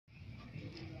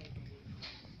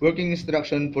Working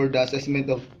instruction for the assessment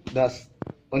of dust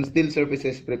on steel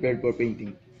surfaces prepared for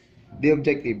painting. The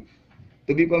objective: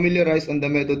 to be familiarized on the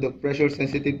method of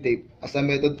pressure-sensitive tape as a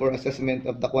method for assessment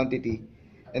of the quantity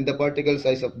and the particle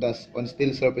size of dust on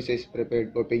steel surfaces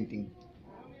prepared for painting.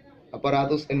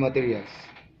 Apparatus and materials.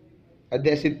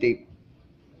 Adhesive tape,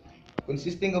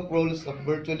 consisting of rolls of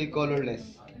virtually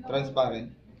colorless, transparent,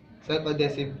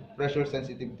 self-adhesive,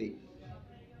 pressure-sensitive tape.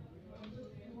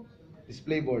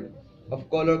 Display board, of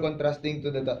color contrasting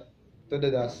to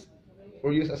the dust,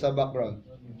 for use as a background.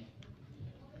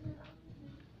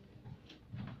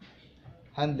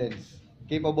 Hand lens,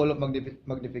 capable of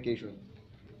magnification.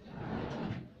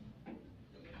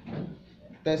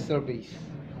 Test surface.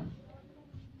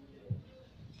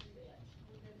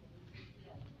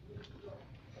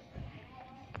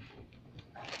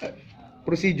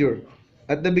 Procedure.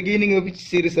 At the beginning of each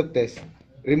series of tests,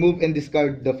 remove and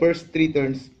discard the first 3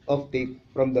 turns of tape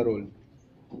from the roll.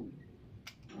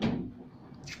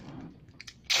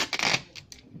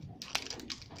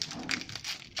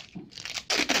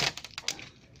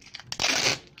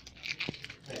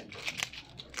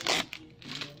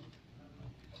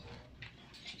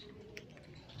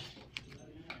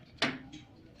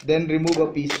 Then remove a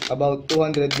piece about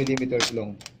 200 millimeters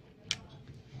long.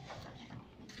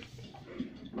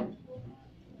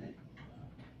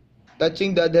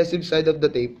 Touching the adhesive side of the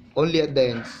tape only at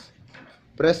the ends,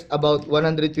 press about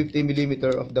 150 mm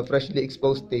of the freshly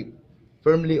exposed tape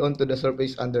firmly onto the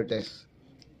surface under test.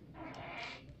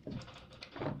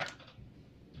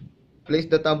 Place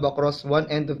the thumb across one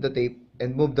end of the tape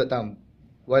and move the thumb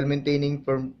while maintaining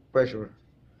firm pressure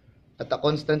at a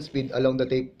constant speed along the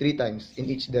tape 3 times in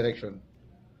each direction,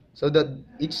 so that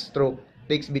each stroke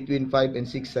takes between 5 and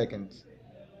 6 seconds.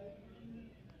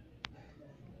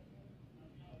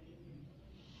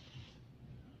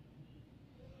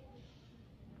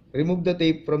 Remove the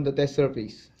tape from the test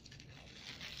surface.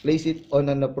 Place it on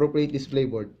an appropriate display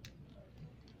board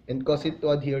and cause it to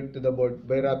adhere to the board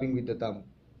by rubbing with the thumb.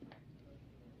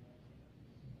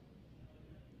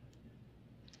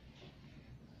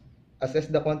 Assess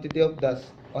the quantity of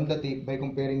dust on the tape by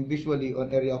comparing visually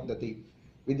on area of the tape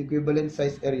with equivalent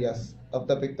size areas of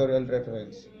the pictorial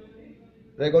reference.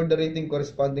 Record the rating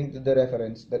corresponding to the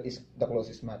reference that is the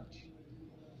closest match.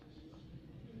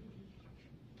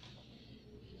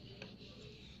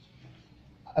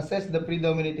 Assess the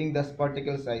predominating dust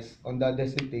particle size on the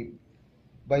adhesive tape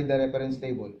by the reference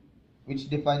table, which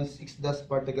defines 6 dust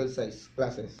particle size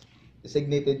classes,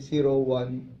 designated 0,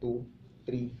 1, 2,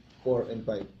 3, 4, and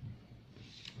 5.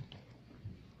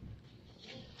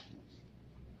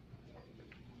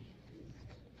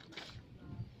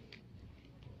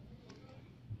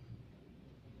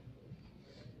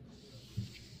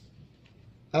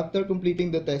 After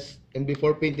completing the test and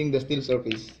before painting the steel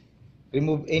surface,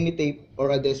 remove any tape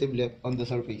or adhesive left on the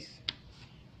surface.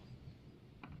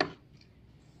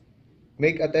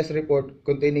 Make a test report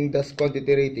containing dust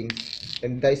quantity ratings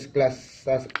and dice classes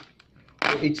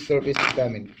for each surface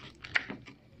examined,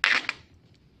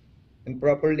 and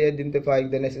properly identifying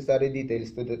the necessary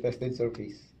details to the tested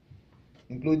surface,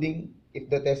 including if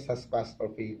the test has passed or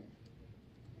failed.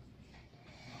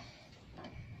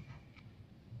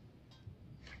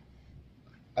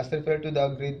 As referred to the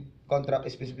agreed contract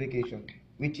specification,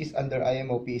 which is under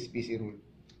IMO PSPC rule.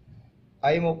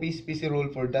 IMO PSPC rule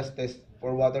for dust test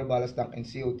for water ballast tank and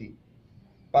COT.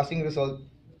 Passing result,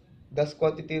 dust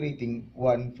quantity rating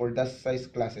 1 for dust size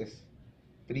classes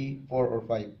 3, 4, or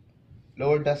 5.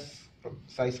 Lower dust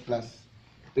size class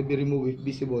to be removed if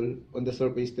visible on the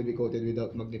surface to be coated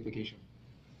without magnification.